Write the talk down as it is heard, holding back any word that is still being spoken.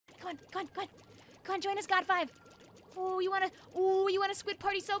on, come on, come on. Come on, join us, God 5. Ooh, you want a squid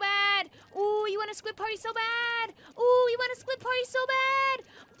party so bad. Ooh, you want a squid party so bad. Ooh, you want a squid party so bad.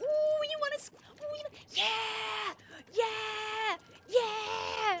 Ooh, you want a, yeah, yeah,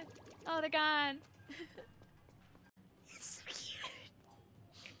 yeah. Oh, they're gone. It's so cute.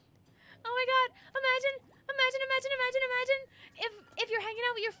 Oh my God, imagine if you're hanging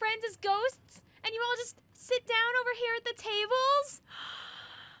out with your friends as ghosts and you all just sit down over here at the tables.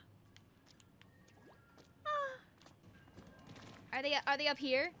 Are they up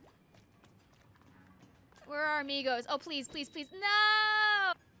here? Where are our amigos? Oh, please, please, please.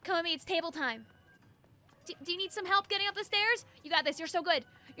 No! Come with me, it's table time. Do you need some help getting up the stairs? You got this, you're so good.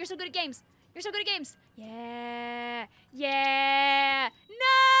 You're so good at games. You're so good at games. Yeah, yeah. No!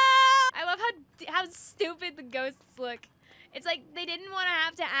 I love how stupid the ghosts look. It's like they didn't want to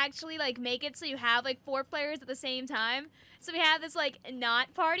have to actually like make it so you have like 4 players at the same time. So we have this like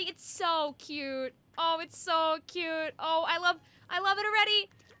not party. It's so cute. Oh, it's so cute. Oh, I love it already.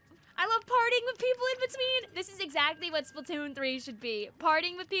 I love partying with people in between. This is exactly what Splatoon 3 should be.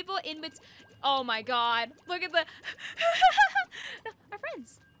 Partying with people in between. Oh my God. Look at the no, our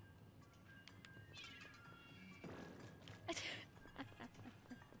friends.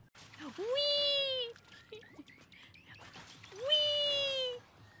 Wee! Wee!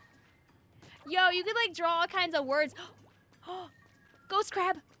 Yo, you could like draw all kinds of words. Ghost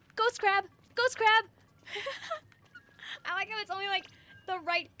crab! Ghost crab! Ghost crab! I like how it's only like the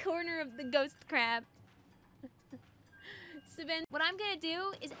right corner of the ghost crab. So then what I'm gonna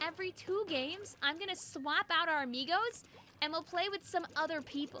do is every 2 games, I'm gonna swap out our amigos and we'll play with some other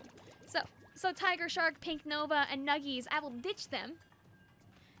people. So Tiger, Shark, Pink Nova, and Nuggies, I will ditch them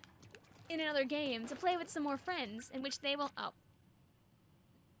in another game to play with some more friends in which they will, oh.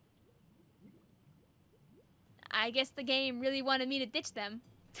 I guess the game really wanted me to ditch them.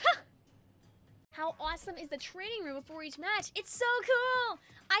 How awesome is the training room before each match? It's so cool!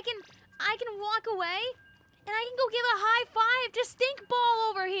 I can walk away and I can go give a high 5 to Stink Ball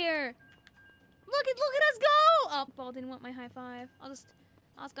over here. Look at us go! Oh, Ball didn't want my high 5. I'll just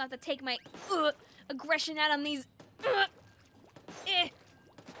have to take my aggression out on these.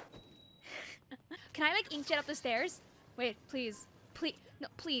 Can I like inkjet up the stairs? Wait, please, no,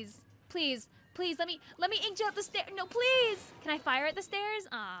 please, let me inkjet up the stairs. No, please. Can I fire at the stairs?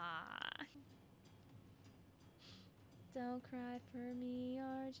 Ah. Don't cry for me,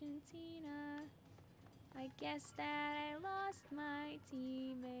 Argentina. I guess that I lost my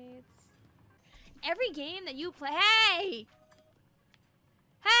teammates. Every game that you play, hey!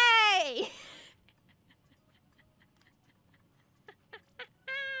 Hey!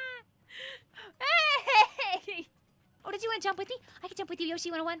 Hey! Oh, did you want to jump with me? I can jump with you,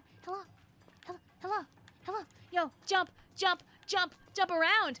 Yoshi 101. Hello. Hello. Hello. Hello. Yo, jump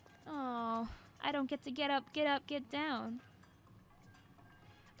around. Oh, I don't get to get up, get down.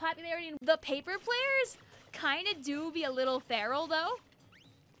 Popularity in the paper players kind of do be a little feral, though.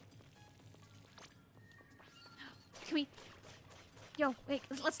 Can we... Yo, wait,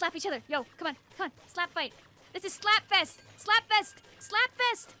 let's slap each other. Yo, come on, slap fight. This is slap fest, slap fest, slap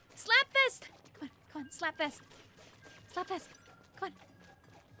fest, slap fest. Come on, slap fest. Slap fest, come on.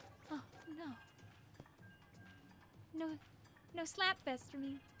 Oh, no. No slap fest for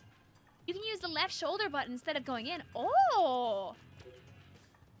me. You can use the left shoulder button instead of going in. Oh! I've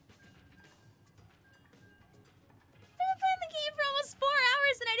been playing the game for almost 4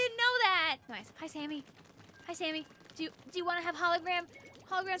 hours and I didn't know that. Nice. Hi, Sammy. Hi, Sammy. Do you want to have hologram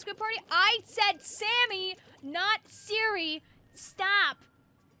squid party? I said Sammy, not Siri. Stop.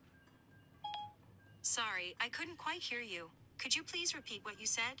 Sorry, I couldn't quite hear you. Could you please repeat what you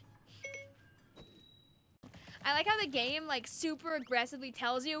said? I like how the game like super aggressively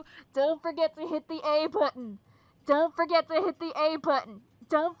tells you, don't forget to hit the A button. Don't forget to hit the A button.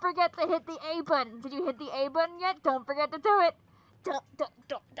 Don't forget to hit the A button. Did you hit the A button yet? Don't forget to do it.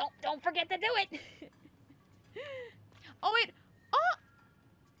 Don't forget to do it. Oh wait. Oh.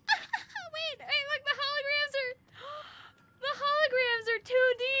 wait, look, the holograms are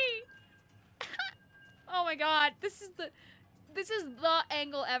 2D. Oh my god, this is the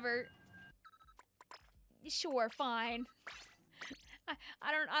angle ever. Sure, fine.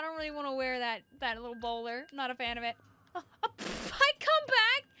 I don't really want to wear that little bowler. I'm not a fan of it. I come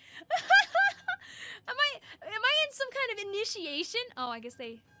back. Am I in some kind of initiation? Oh, I guess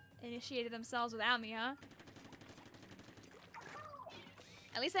they initiated themselves without me, huh?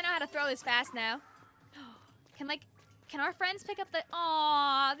 At least I know how to throw this fast now. Can our friends pick up the...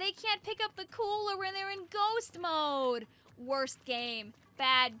 Aw, they can't pick up the cooler when they're in ghost mode. Worst game.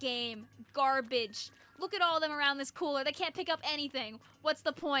 Bad game. Garbage. Look at all of them around this cooler. They can't pick up anything. What's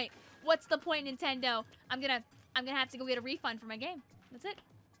the point? What's the point, Nintendo? I'm gonna have to go get a refund for my game. That's it.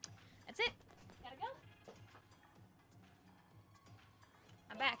 That's it. Gotta go.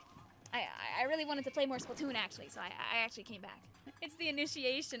 I'm back. I really wanted to play more Splatoon, actually, so I actually came back. It's the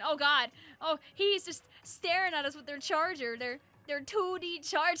initiation. Oh, God. Oh, he's just staring at us with their charger. Their 2D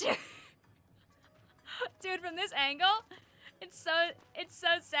charger. Dude, from this angle, it's so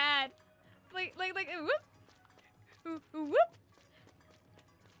sad. Like, whoop. Whoop.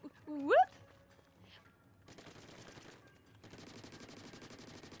 Whoop.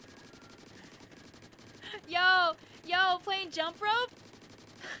 Yo, playing jump rope?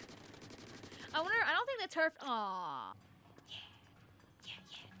 I don't think the turf. Aww. Yeah.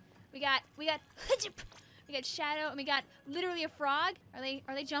 We got Shadow, and we got literally a frog. Are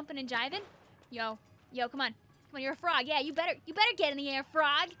they jumping and jiving? Yo, come on, you're a frog. Yeah, you better get in the air,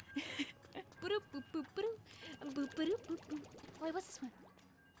 frog. Wait, what's this one?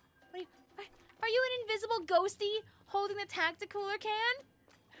 Are you an invisible ghosty holding the Tacticooler can?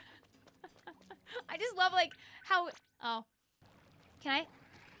 I just love like how. Oh, can I?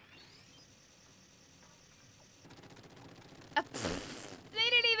 They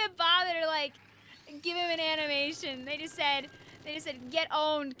didn't even bother to like give him an animation. They just said get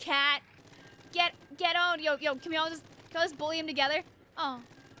owned, cat. Get owned. Yo, can we all just bully him together? Oh,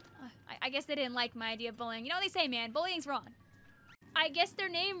 I guess they didn't like my idea of bullying. You know what they say, man, bullying's wrong. I guess their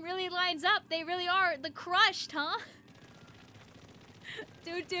name really lines up. They really are the crushed, huh?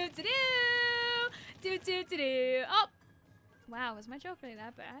 Do. Oh, wow, was my joke really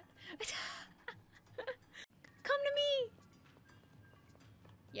that bad? Come to me.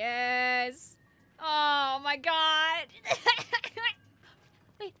 Yes. Oh my God.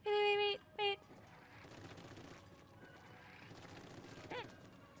 Wait.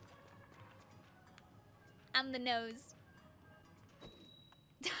 I'm the nose.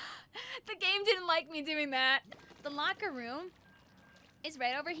 The game didn't like me doing that. The locker room is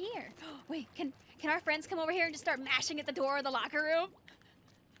right over here. Wait, can our friends come over here and just start mashing at the door of the locker room?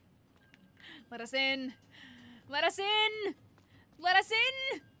 Let us in. Let us in. Let us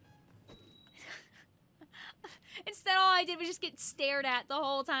in. Instead, all I did was just get stared at the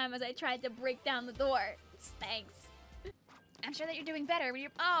whole time as I tried to break down the door. Thanks. I'm sure that you're doing better when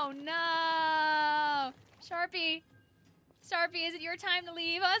you're. Oh no, Sharpie, is it your time to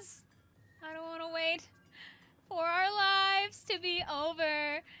leave us? I don't want to wait for our lives to be over.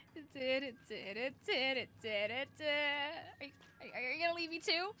 Are you gonna leave me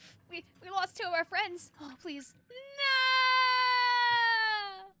too? We lost 2 of our friends. Oh, please. No!